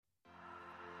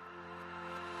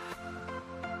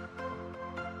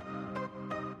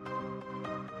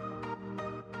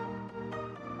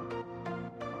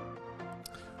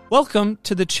Welcome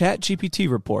to the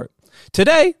ChatGPT Report.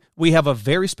 Today, we have a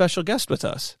very special guest with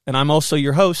us, and I'm also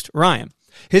your host, Ryan.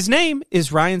 His name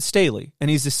is Ryan Staley, and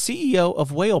he's the CEO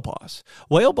of WhaleBoss.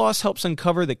 WhaleBoss helps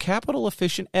uncover the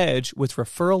capital-efficient edge with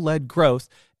referral-led growth,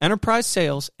 enterprise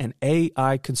sales, and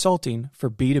AI consulting for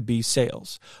B2B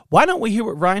sales. Why don't we hear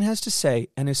what Ryan has to say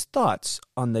and his thoughts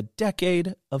on the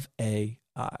decade of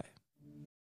AI?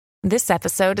 This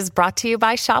episode is brought to you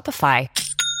by Shopify.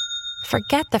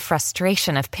 Forget the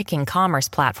frustration of picking commerce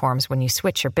platforms when you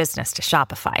switch your business to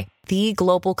Shopify, the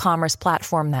global commerce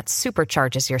platform that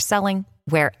supercharges your selling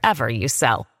wherever you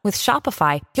sell. With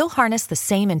Shopify, you'll harness the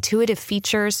same intuitive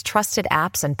features, trusted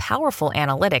apps, and powerful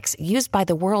analytics used by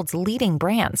the world's leading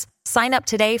brands. Sign up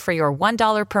today for your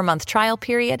 $1 per month trial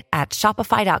period at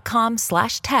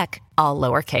shopify.com/tech, all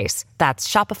lowercase. That's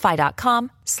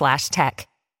shopify.com/tech.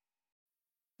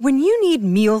 When you need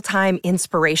mealtime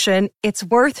inspiration, it's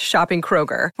worth shopping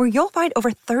Kroger, where you'll find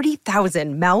over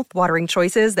 30,000 mouth-watering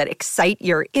choices that excite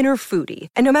your inner foodie.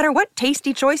 And no matter what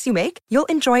tasty choice you make, you'll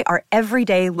enjoy our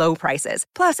everyday low prices,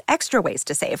 plus extra ways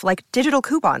to save, like digital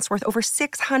coupons worth over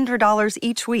 $600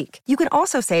 each week. You can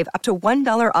also save up to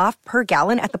 $1 off per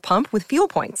gallon at the pump with fuel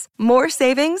points. More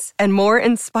savings and more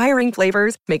inspiring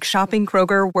flavors make shopping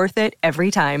Kroger worth it every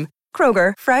time.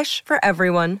 Kroger, fresh for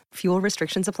everyone. Fuel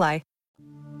restrictions apply.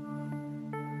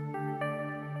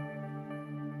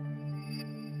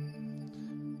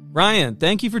 Ryan,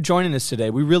 thank you for joining us today.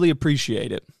 We really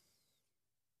appreciate it.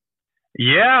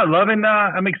 Yeah,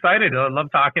 I'm excited. I love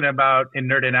talking about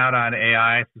and nerding out on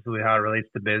AI, specifically how it relates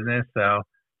to business. So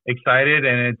excited,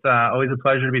 and it's always a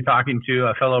pleasure to be talking to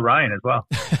a fellow Ryan as well.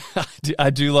 I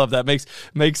do love that.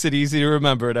 Makes it easy to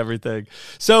remember and everything.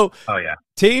 So,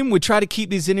 team, we try to keep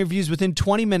these interviews within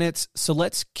 20 minutes, so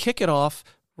let's kick it off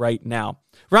right now.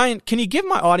 Ryan, can you give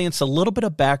my audience a little bit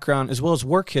of background as well as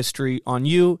work history on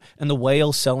you and the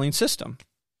Whale Selling System?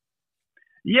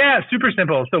 Yeah, super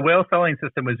simple. So Whale Selling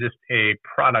System was just a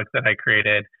product that I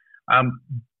created.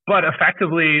 But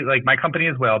effectively, like, my company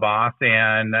is WhaleBoss,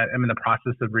 and I'm in the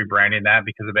process of rebranding that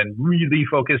because I've been really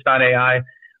focused on AI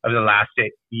over the last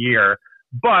year.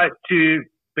 But to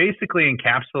basically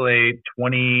encapsulate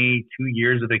 22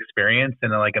 years of experience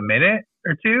in like a minute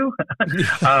or two.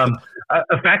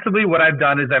 Effectively, what I've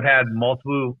done is I've had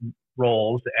multiple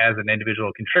roles as an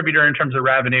individual contributor in terms of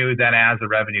revenue, then as a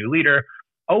revenue leader.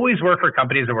 Always worked for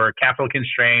companies that were capital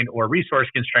constrained or resource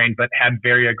constrained, but had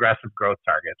very aggressive growth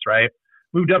targets, right?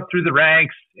 Moved up through the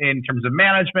ranks in terms of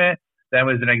management, then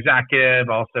was an executive,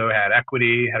 also had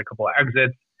equity, had a couple of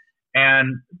exits.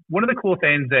 And one of the cool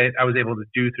things that I was able to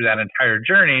do through that entire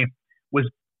journey was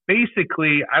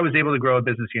basically I was able to grow a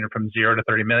business unit from 0 to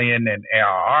 30 million in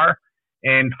ARR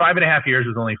in 5.5 years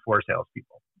with only 4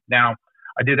 salespeople. Now,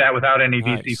 I did that without any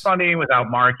VC funding, without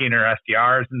marketing or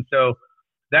SDRs. And so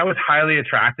that was highly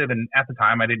attractive. And at the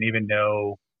time, I didn't even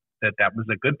know that that was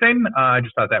a good thing. I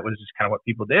just thought that was just kind of what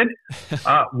people did.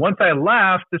 Once I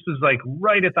left, this was like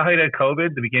right at the height of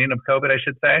COVID, the beginning of COVID, I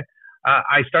should say.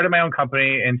 I started my own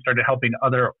company and started helping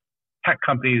other tech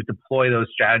companies deploy those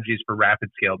strategies for rapid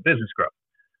scale business growth.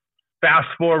 Fast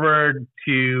forward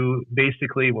to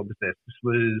basically, what was this? This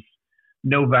was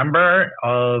November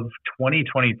of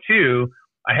 2022.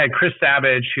 I had Chris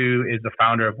Savage, who is the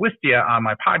founder of Wistia, on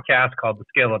my podcast called The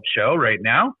Scale Up Show right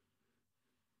now.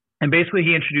 And basically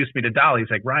he introduced me to Dolly.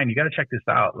 He's like, Ryan, you got to check this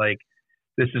out. Like,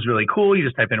 this is really cool. You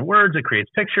just type in words, it creates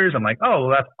pictures. I'm like, oh,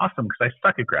 well, that's awesome because I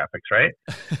suck at graphics, right?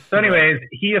 So anyways,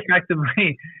 he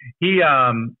effectively, he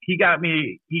got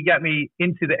me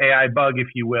into the AI bug, if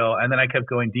you will. And then I kept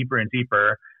going deeper and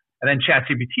deeper. And then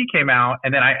ChatGPT came out,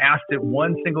 and then I asked it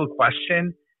one single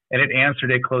question, and it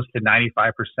answered it close to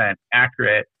 95%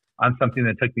 accurate on something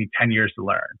that took me 10 years to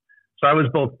learn. So I was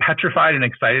both petrified and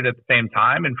excited at the same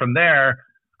time. And from there,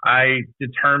 I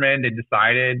determined and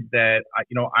decided that,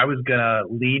 I was going to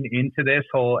lean into this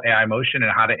whole AI motion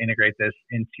and how to integrate this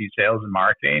into sales and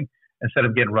marketing instead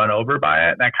of getting run over by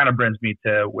it. And that kind of brings me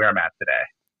to where I'm at today.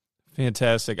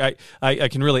 Fantastic. I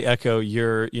can really echo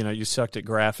your, you sucked at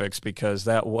graphics, because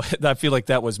I feel like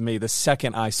that was me. The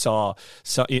second I saw,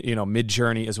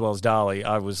 Mid-Journey as well as Dolly,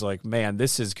 I was like, man,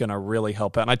 this is going to really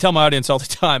help out. And I tell my audience all the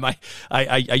time, I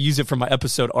use it for my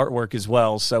episode artwork as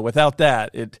well. So without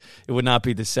that, it would not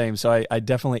be the same. So I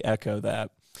definitely echo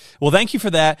that. Well, thank you for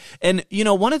that. And,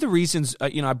 one of the reasons,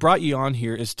 I brought you on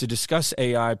here is to discuss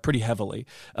AI pretty heavily.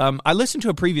 I listened to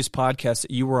a previous podcast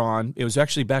that you were on. It was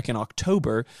actually back in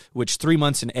October, which 3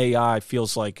 months in AI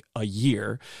feels like a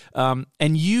year. And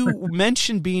you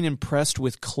mentioned being impressed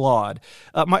with Claude.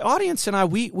 My audience and I,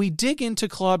 we dig into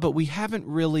Claude, but we haven't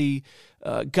really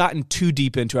gotten too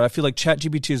deep into it. I feel like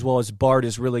ChatGPT as well as Bard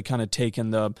has really kind of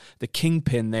taken the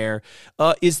kingpin there.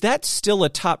 Is that still a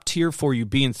top tier for you,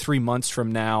 being 3 months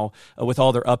from now with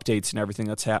all their updates and everything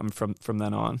that's happened from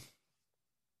then on?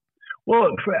 Well,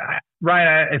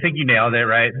 Ryan, I think you nailed it,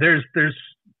 right? There's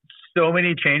so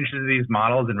many changes to these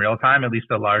models in real time, at least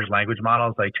the large language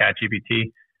models like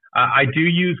ChatGPT. I do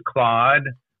use Claude.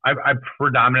 I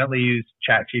predominantly use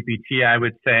ChatGPT. I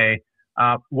would say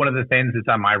one of the things that's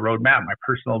on my roadmap, my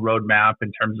personal roadmap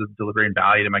in terms of delivering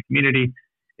value to my community,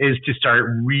 is to start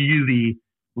really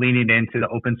leaning into the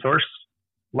open source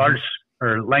large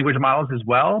or language models as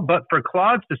well. But for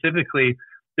Claude specifically,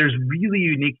 there's really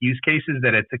unique use cases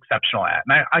that it's exceptional at.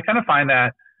 And I kind of find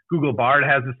that Google Bard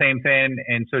has the same thing,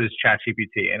 and so does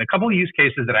ChatGPT. And a couple of use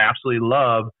cases that I absolutely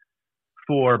love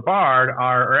for Bard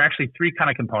are actually three kind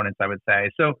of components, I would say.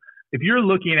 So if you're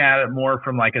looking at it more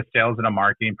from like a sales and a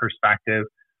marketing perspective,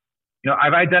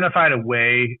 I've identified a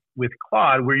way with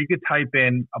Claude where you could type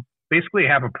in, basically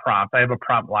have a prompt. I have a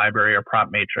prompt library or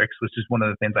prompt matrix, which is one of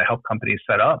the things I help companies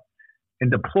set up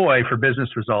and deploy for business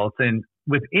results. And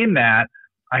within that,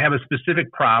 I have a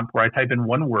specific prompt where I type in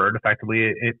one word.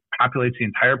 Effectively, it populates the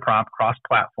entire prompt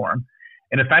cross-platform.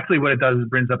 And effectively what it does is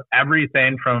brings up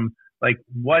everything from like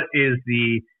what is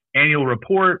the annual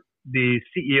report, the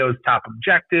CEO's top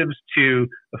objectives, to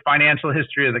the financial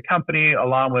history of the company,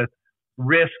 along with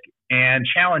risk and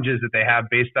challenges that they have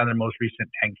based on their most recent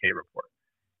 10K report.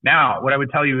 Now, what I would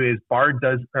tell you is Claude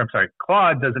does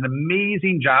an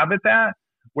amazing job at that,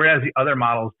 whereas the other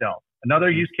models don't.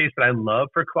 Another use case that I love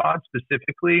for Claude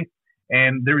specifically,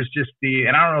 and there was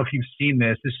and I don't know if you've seen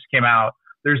this just came out,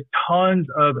 there's tons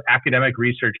of academic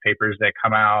research papers that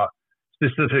come out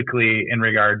specifically in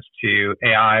regards to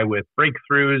AI with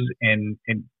breakthroughs in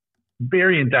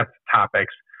very in-depth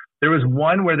topics. There was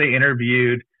one where they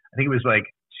interviewed, I think it was like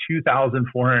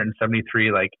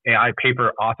 2,473 like AI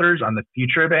paper authors on the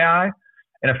future of AI.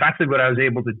 And effectively what I was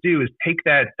able to do is take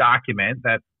that document,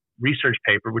 that research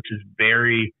paper, which is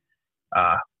very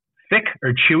thick or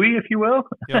chewy, if you will,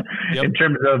 yep. in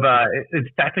terms of its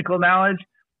technical knowledge.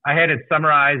 I had it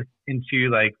summarized into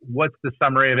like, what's the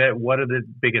summary of it? What are the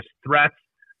biggest threats,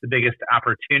 the biggest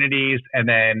opportunities? And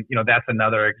then, that's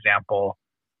another example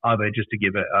of it, just to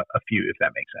give a few, if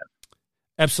that makes sense.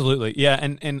 Absolutely. Yeah.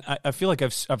 And I feel like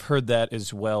I've heard that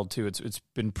as well too. It's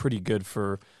been pretty good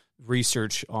for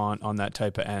research on that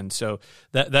type of end. So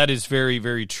that is very,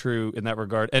 very true in that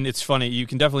regard. And it's funny, you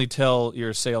can definitely tell you're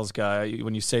a sales guy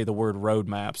when you say the word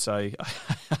roadmaps.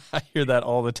 I hear that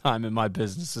all the time in my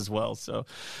business as well. So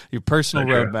your personal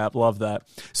roadmap, love that.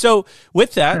 So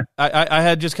with that, I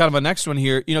had just kind of a next one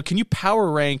here. Can you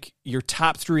power rank your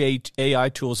top 3 AI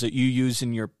tools that you use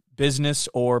in your business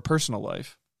or personal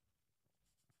life?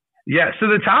 Yeah. So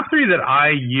the top 3 that I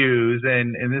use,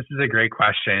 and this is a great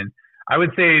question, I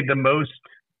would say the most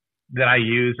that I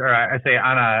use, or I say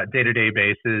on a day-to-day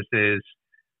basis, is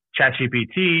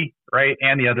ChatGPT, right?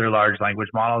 And the other large language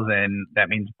models, and that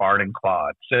means Bard and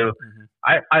Claude. So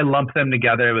I lump them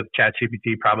together with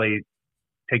ChatGPT, probably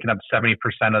taking up 70%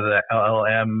 of the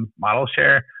LLM model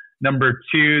share. Number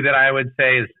 2 that I would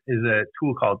say is a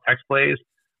tool called TextBlaze.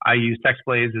 I use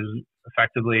TextBlaze as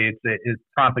effectively, it's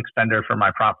prompt extender for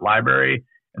my prompt library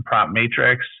and prompt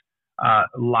matrix. A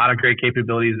lot of great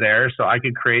capabilities there. So I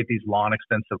could create these long,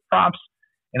 extensive prompts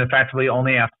and effectively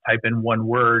only have to type in one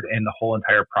word, and the whole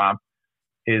entire prompt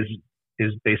is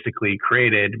basically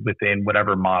created within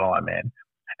whatever model I'm in.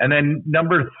 And then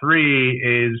number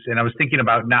 3 is, and I was thinking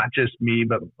about not just me,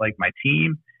 but like my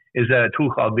team, is a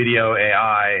tool called Video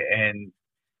AI. And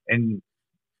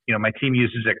my team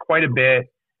uses it quite a bit.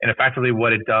 And effectively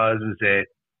what it does is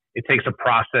it takes a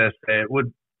process that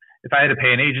would, if I had to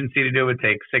pay an agency to do it, would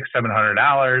take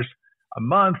 $600-700 a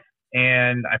month,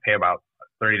 and I pay about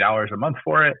 $30 a month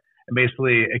for it. And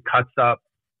basically, it cuts up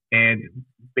and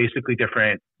basically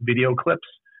different video clips,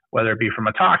 whether it be from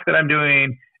a talk that I'm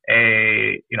doing,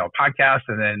 a podcast,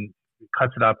 and then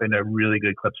cuts it up into really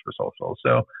good clips for social.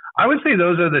 So I would say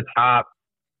those are the top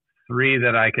 3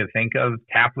 that I could think of.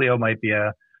 Taplio might be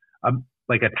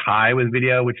like a tie with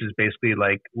video, which is basically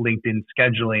like LinkedIn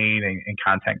scheduling and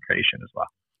content creation as well.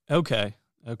 Okay.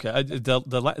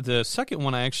 The second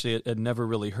one I actually had never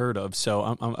really heard of,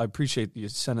 so I appreciate you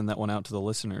sending that one out to the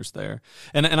listeners there.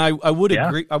 And I would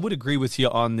agree. I would agree with you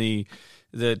on the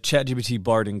ChatGPT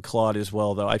Bard and Claude as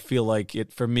well, though. I feel like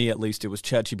for me at least, it was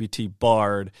ChatGPT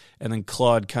Bard, and then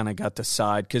Claude kind of got the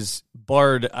side, because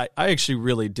Bard, I actually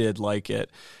really did like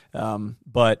it.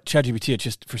 But ChatGPT, it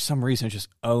just, for some reason, it just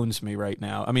owns me right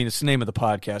now. I mean, it's the name of the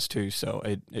podcast too, so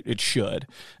it should.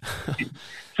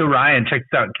 So Ryan, check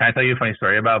this out. Can I tell you a funny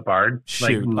story about Bard?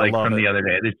 Shoot, like from the other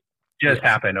day. just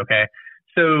happened. Okay.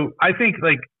 So I think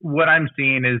like what I'm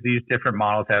seeing is these different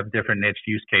models have different niche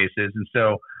use cases. And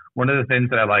so one of the things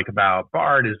that I like about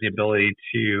Bard is the ability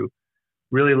to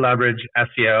really leverage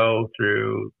SEO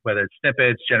through whether it's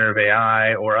snippets, generative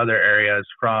AI, or other areas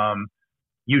from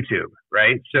YouTube,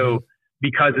 right? So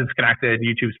because it's connected,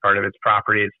 YouTube's part of its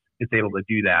property, it's able to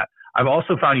do that. I've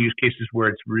also found use cases where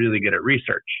it's really good at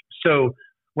research. So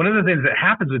one of the things that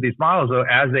happens with these models, though,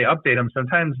 as they update them,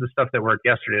 sometimes the stuff that worked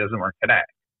yesterday doesn't work today,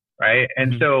 right?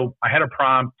 And so I had a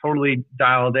prompt totally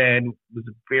dialed in, it was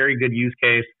a very good use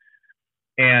case.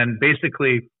 And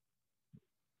basically,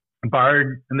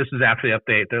 Bard, and this is after the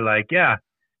update, they're like, yeah,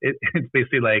 it's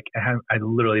basically like, I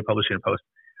literally published it in a post.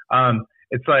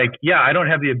 It's like, yeah, I don't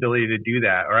have the ability to do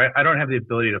that, or I don't have the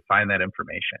ability to find that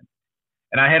information.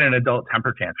 And I had an adult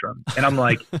temper tantrum. And I'm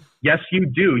like, yes, you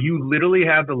do. You literally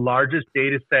have the largest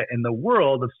data set in the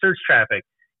world of search traffic.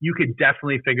 You could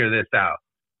definitely figure this out.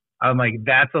 I'm like,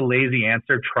 that's a lazy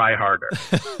answer. Try harder,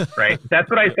 right? That's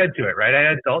what I said to it, right? I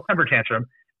had an adult temper tantrum.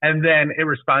 And then it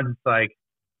responds, it's like,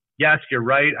 yes, you're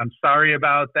right. I'm sorry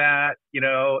about that,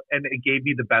 and it gave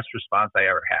me the best response I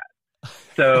ever had.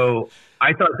 So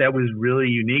I thought that was really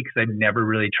unique because I'd never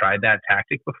really tried that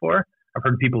tactic before. I've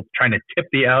heard people trying to tip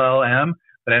the LLM,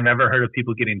 but I've never heard of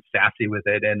people getting sassy with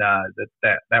it. And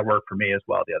that worked for me as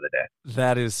well the other day.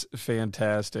 That is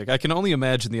fantastic. I can only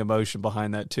imagine the emotion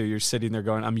behind that too. You're sitting there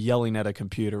going, I'm yelling at a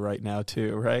computer right now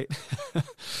too, right?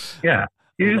 Yeah.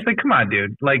 You're just like, come on,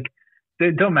 dude. Like,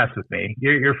 don't mess with me.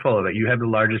 You're full of it. You have the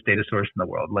largest data source in the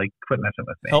world. Like, quit messing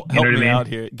with me. Help me out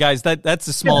here, guys. That's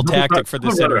a small tactic for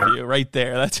this interview right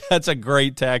there. That's a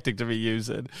great tactic to be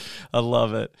using. I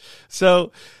love it.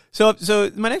 So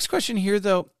my next question here,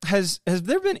 though, has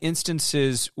there been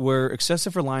instances where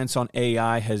excessive reliance on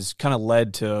AI has kind of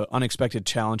led to unexpected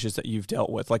challenges that you've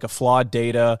dealt with, like a flawed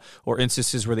data or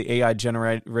instances where the AI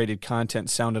generated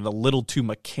content sounded a little too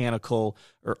mechanical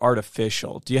or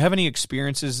artificial? Do you have any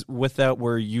experiences with that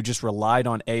where you just relied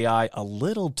on AI a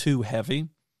little too heavy?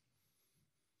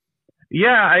 Yeah,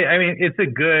 I mean, it's a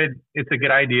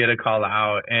good idea to call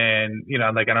out. And,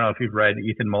 like, I don't know if you've read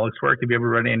Ethan Mollick's work. Have you ever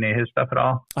read any of his stuff at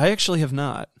all? I actually have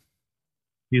not.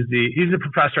 He's a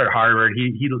professor at Harvard.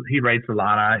 He writes a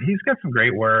lot. He's got some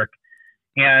great work.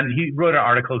 And he wrote an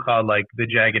article called, like, The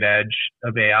Jagged Edge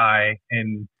of AI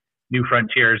and New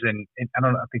Frontiers. And I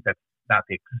think that's not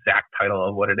the exact title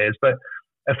of what it is. But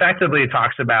effectively, it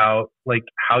talks about, like,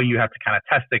 how you have to kind of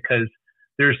test it, because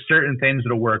there's certain things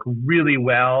that'll work really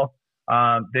well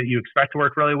that you expect to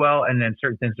work really well, and then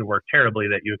certain things that work terribly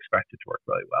that you expect it to work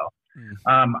really well.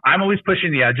 I'm always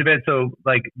pushing the edge of it. So,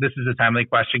 like, this is a timely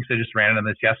question because I just ran on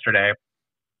this yesterday.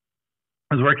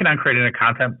 I was working on creating a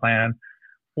content plan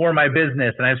for my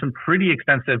business, and I have some pretty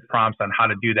extensive prompts on how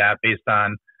to do that based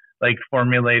on, like,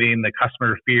 formulating the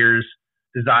customer fears,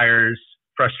 desires,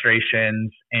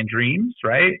 frustrations, and dreams,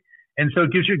 right? And so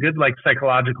it gives you a good, like,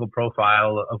 psychological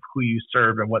profile of who you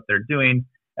serve and what they're doing.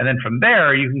 And then from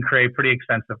there, you can create pretty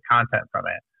extensive content from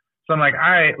it. So I'm like, all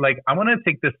right, like, I want to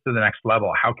take this to the next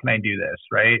level. How can I do this,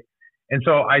 right? And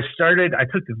so I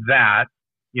took that,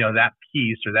 that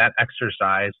piece or that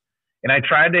exercise, and I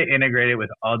tried to integrate it with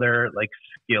other, like,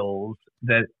 skills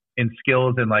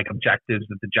and like objectives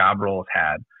that the job roles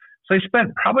had. So I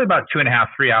spent probably about 2.5,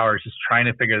 3 hours just trying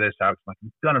to figure this out.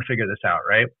 I'm going to figure this out,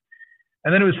 right?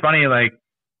 And then it was funny, like,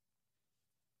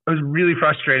 I was really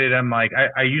frustrated. I'm like,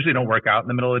 I usually don't work out in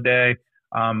the middle of the day.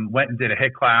 Went and did a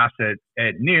HIIT class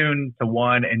at noon to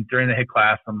 1. And during the HIIT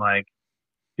class, I'm like,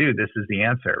 dude, this is the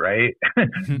answer, right?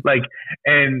 Like,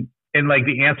 and like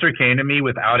the answer came to me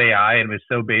without AI and was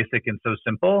so basic and so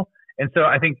simple. And so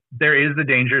I think there is the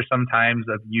danger sometimes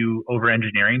of you over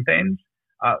engineering things,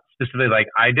 specifically like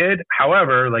I did.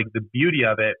 However, like, the beauty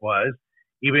of it was,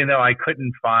 even though I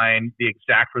couldn't find the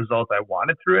exact result I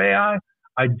wanted through AI,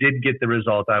 I did get the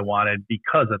result I wanted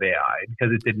because of AI,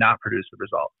 because it did not produce the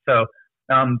result. So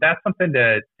that's something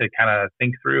to kind of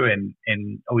think through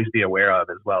and always be aware of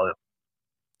as well.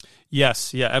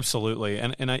 Yes, yeah, absolutely.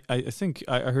 And I think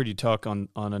I heard you talk on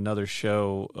another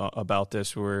show about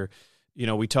this where,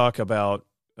 we talk about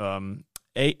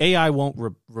AI won't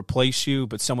replace you,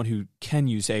 but someone who can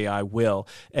use AI will.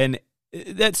 And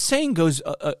that saying goes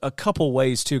a couple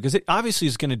ways too, because it obviously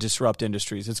is going to disrupt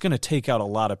industries. It's going to take out a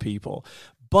lot of people,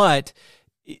 but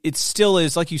it still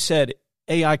is, like you said,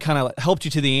 AI kind of helped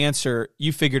you to the answer,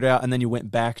 you figured it out, and then you went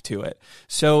back to it.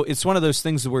 So it's one of those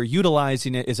things where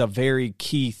utilizing it is a very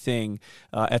key thing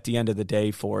at the end of the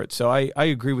day for it. So I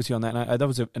agree with you on that, and that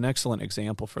was an excellent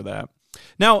example for that.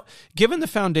 Now, given the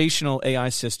foundational AI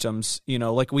systems,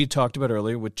 like we talked about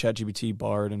earlier with ChatGPT,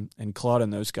 Bard, and Claude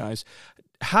and those guys,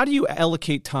 how do you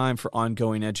allocate time for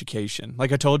ongoing education?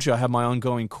 Like I told you, I have my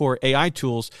ongoing core AI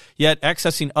tools, yet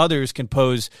accessing others can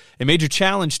pose a major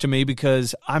challenge to me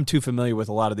because I'm too familiar with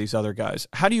a lot of these other guys.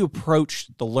 How do you approach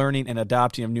the learning and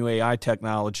adopting of new AI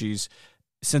technologies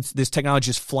since this technology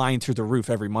is flying through the roof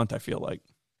every month, I feel like?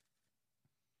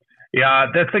 Yeah,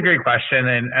 that's a great question.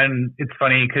 And it's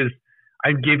funny because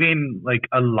I'm giving like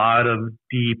a lot of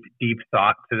deep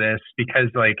thought to this because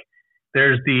like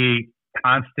there's the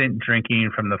constant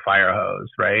drinking from the fire hose,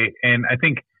 right? And I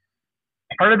think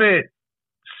part of it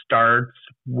starts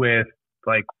with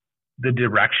like the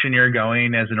direction you're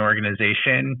going as an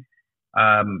organization,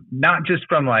 not just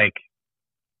from like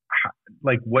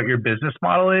what your business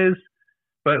model is,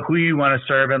 but who you want to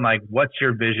serve and like what's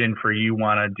your vision for you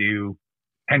want to do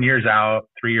 10 years out,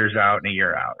 3 years out, and a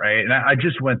year out, right? And I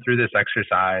just went through this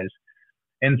exercise.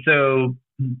 And so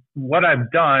what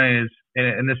I've done is,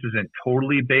 and this isn't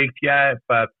totally baked yet,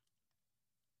 but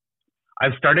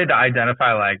I've started to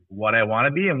identify like what I want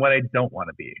to be and what I don't want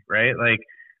to be, right? Like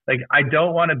I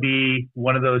don't want to be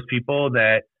one of those people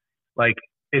that like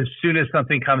as soon as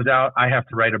something comes out, I have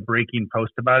to write a breaking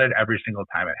post about it every single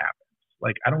time it happens.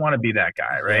 Like I don't want to be that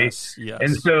guy, right? Yes.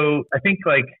 And so I think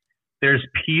like there's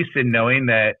peace in knowing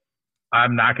that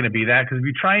I'm not going to be that, because if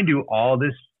you try and do all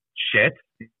this shit,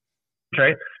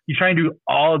 right? You try and do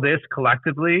all this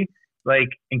collectively, like,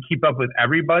 and keep up with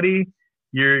everybody,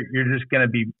 you're just going to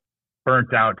be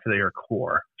burnt out to your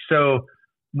core. So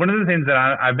one of the things that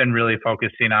I've been really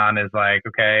focusing on is like,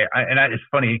 okay, it's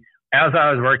funny, as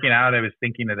I was working out, I was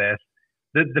thinking of this.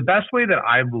 The best way that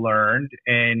I've learned,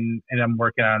 and I'm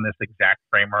working on this exact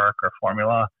framework or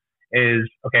formula, is,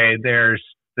 okay, there's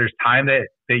time that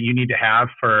you need to have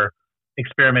for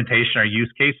experimentation or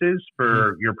use cases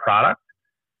for your product.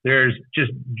 There's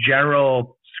just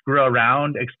general screw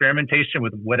around experimentation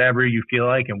with whatever you feel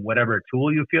like and whatever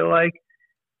tool you feel like.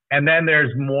 And then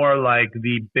there's more like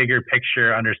the bigger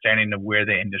picture understanding of where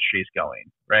the industry is going,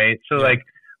 right? So like,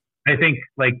 I think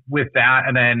like with that,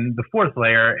 and then the fourth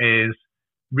layer is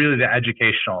really the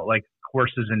educational, like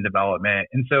courses and development.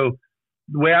 And so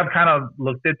the way I've kind of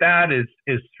looked at that is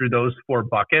through those four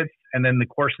buckets. And then the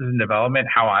courses and development,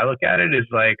 how I look at it is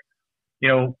like, you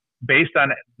know, based on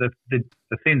the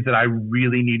things that I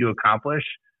really need to accomplish,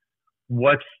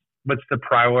 what's the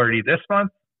priority this month?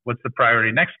 What's the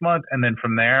priority next month? And then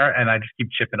from there, and I just keep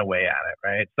chipping away at it,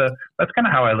 right? So that's kind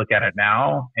of how I look at it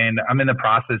now. And I'm in the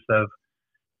process of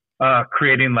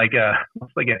creating like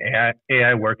an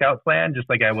AI workout plan, just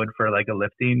like I would for like a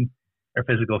lifting or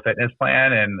physical fitness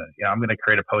plan. And you know, I'm going to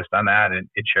create a post on that and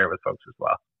share it with folks as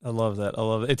well. I love that. I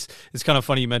love it. It's kind of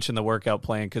funny you mentioned the workout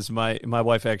plan, because my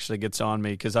wife actually gets on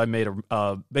me because I made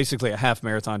basically a half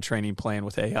marathon training plan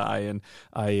with AI, and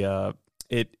I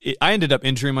ended up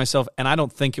injuring myself, and I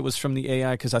don't think it was from the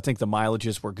AI because I think the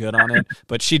mileages were good on it,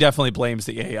 but she definitely blames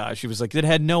the AI. She was like, it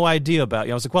had no idea about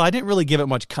you. I was like, well, I didn't really give it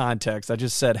much context. I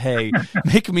just said, hey,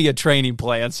 make me a training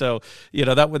plan. So, you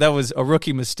know, that was a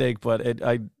rookie mistake, but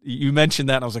you mentioned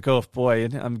that, and I was like, oh boy,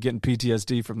 I'm getting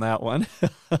PTSD from that one.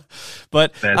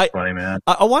 But that's funny, man.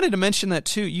 I wanted to mention that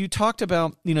too. You talked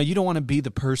about, you know, you don't want to be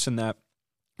the person that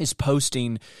is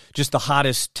posting just the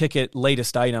hottest ticket,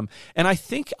 latest item. And I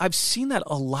think I've seen that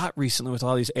a lot recently with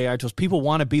all these AI tools. People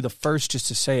want to be the first just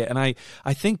to say it. And I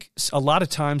think a lot of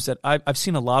times that I've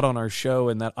seen a lot on our show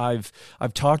and that I've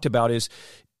talked about is,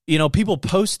 you know, people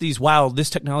post these, wow, this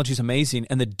technology is amazing,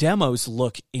 and the demos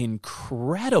look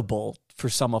incredible for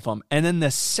some of them. And then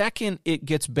the second it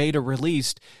gets beta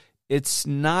released, it's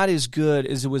not as good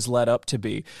as it was led up to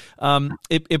be.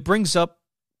 It brings up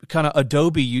kind of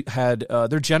Adobe had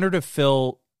their generative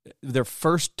fill, their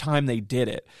first time they did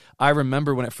it. I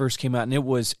remember when it first came out,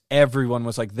 and everyone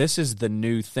was like, this is the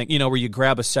new thing, you know, where you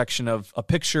grab a section of a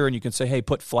picture and you can say, hey,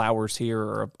 put flowers here,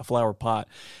 or a flower pot.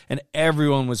 And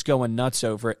everyone was going nuts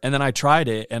over it. And then I tried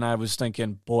it and I was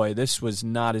thinking, boy, this was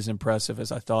not as impressive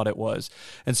as I thought it was.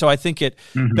 And so I think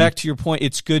back to your point,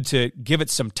 it's good to give it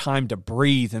some time to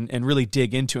breathe and really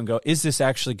dig into and go, is this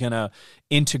actually going to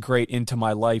integrate into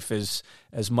my life as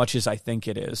much as I think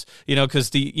it is? You know,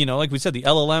 because like we said, the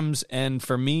LLMs, and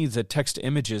for me, the text to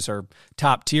images are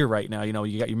top tier right now. You know,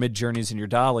 you got your Midjourneys and your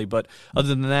Dolly, but other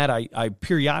than that, I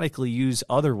periodically use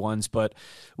other ones. But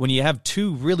when you have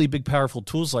two really big, powerful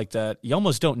tools like that, you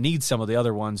almost don't need some of the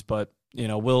other ones. But you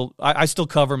know, I still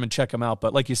cover them and check them out.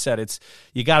 But like you said,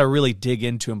 you got to really dig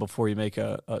into them before you make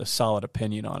a solid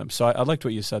opinion on them. So I liked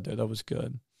what you said there. That was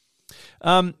good.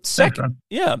 Second,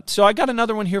 so I got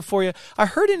another one here for you. I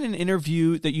heard in an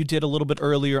interview that you did a little bit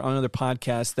earlier on another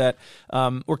podcast that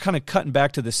we're kind of cutting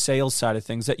back to the sales side of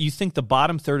things, that you think the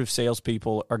bottom third of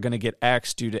salespeople are going to get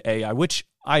axed due to AI, which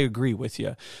I agree with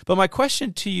you. But my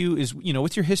question to you is,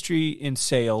 with your history in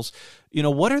sales,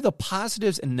 what are the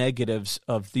positives and negatives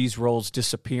of these roles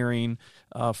disappearing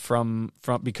from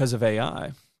because of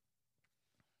AI?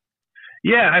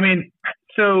 Yeah, and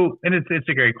it's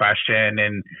a great question,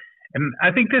 and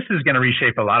I think this is going to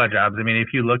reshape a lot of jobs. I mean, if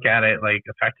you look at it, like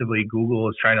effectively, Google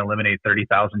is trying to eliminate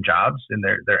 30,000 jobs in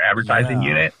their advertising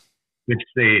unit, which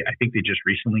I think they just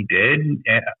recently did.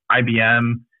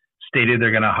 IBM stated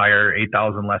they're going to hire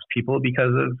 8,000 less people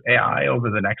because of AI over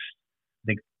the next, I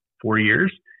think, 4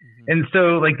 years. Mm-hmm. And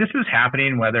so, like, this is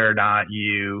happening whether or not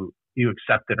you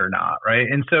accept it or not, right?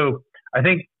 And so, I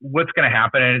think what's going to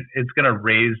happen, it's going to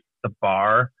raise the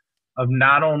bar of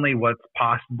not only what's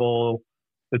possible,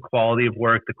 the quality of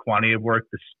work, the quantity of work,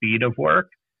 the speed of work,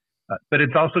 but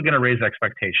it's also going to raise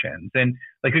expectations. And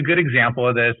like a good example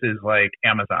of this is like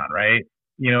Amazon, right?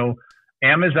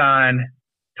 Amazon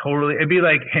totally, it'd be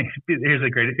like, here's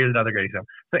another great example.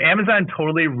 So Amazon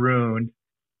totally ruined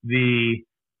the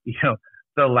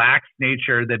lax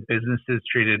nature that businesses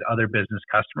treated other business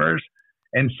customers.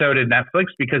 And so did Netflix,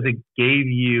 because it gave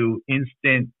you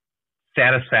instant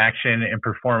satisfaction and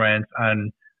performance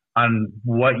on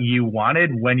what you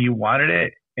wanted when you wanted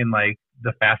it in like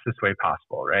the fastest way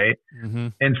possible, right? Mm-hmm.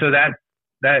 And so that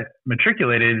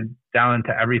matriculated down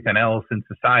to everything else in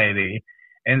society.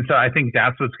 And so I think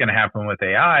that's what's going to happen with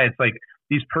AI. It's like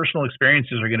these personal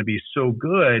experiences are going to be so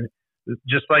good,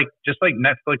 just like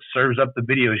Netflix serves up the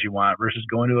videos you want versus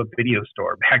going to a video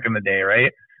store back in the day,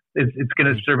 right? It's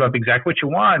going to serve up exactly what you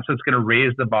want. So it's going to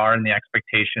raise the bar and the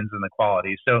expectations and the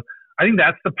quality. So I think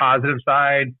that's the positive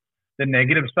side. The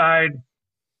negative side,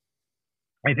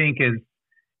 I think, is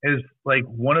like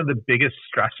one of the biggest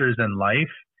stressors in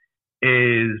life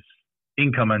is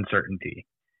income uncertainty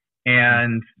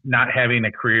and not having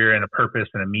a career and a purpose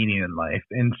and a meaning in life.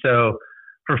 And so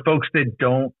for folks that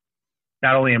don't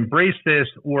not only embrace this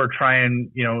or try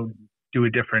and, do a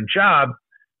different job,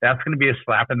 that's going to be a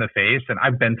slap in the face. And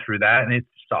I've been through that, and it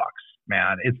sucks,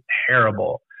 man. It's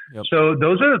terrible. Yep. So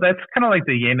that's kind of like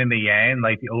the yin and the yang.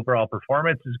 Like the overall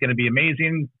performance is going to be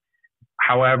amazing.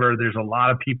 However, there's a lot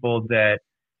of people that,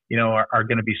 are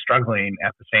going to be struggling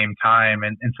at the same time.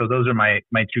 And so those are my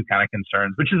two kind of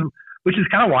concerns, which is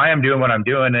kind of why I'm doing what I'm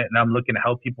doing. And I'm looking to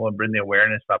help people and bring the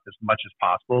awareness up as much as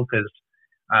possible, because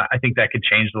I think that could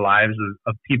change the lives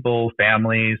of people,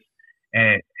 families,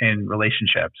 and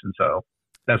relationships. And so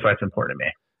that's why it's important to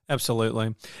me.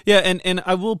 Absolutely. Yeah, and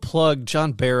I will plug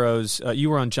John Barrow's, you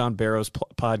were on John Barrow's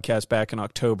podcast back in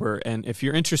October, and if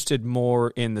you're interested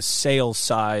more in the sales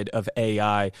side of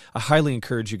AI, I highly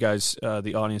encourage you guys,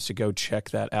 the audience, to go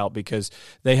check that out, because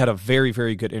they had a very,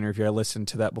 very good interview. I listened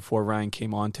to that before Ryan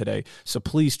came on today, so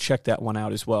please check that one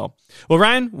out as well. Well,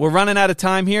 Ryan, we're running out of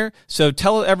time here, so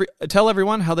tell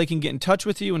everyone how they can get in touch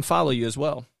with you and follow you as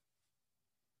well.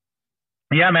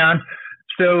 Yeah, man.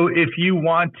 So if you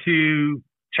want to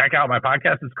check out my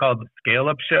podcast, it's called The Scale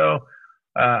Up Show.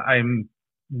 I'm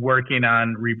working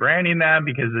on rebranding that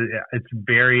because it's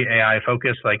very AI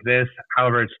focused like this.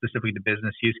 However, it's specifically to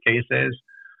business use cases.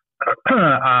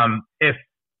 If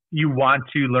you want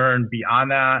to learn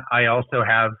beyond that, I also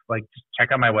have, just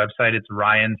check out my website. It's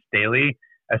Ryan Staley,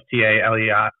 STALEY.io.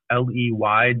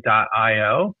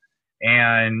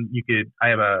 And I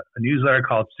have a newsletter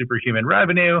called Superhuman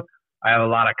Revenue. I have a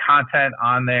lot of content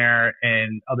on there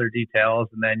and other details.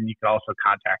 And then you can also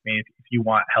contact me if you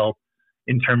want help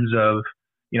in terms of,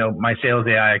 my Sales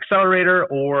AI Accelerator,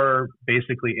 or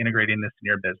basically integrating this in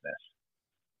your business.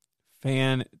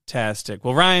 Fantastic.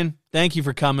 Well, Ryan, thank you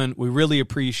for coming. We really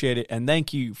appreciate it. And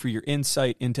thank you for your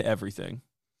insight into everything.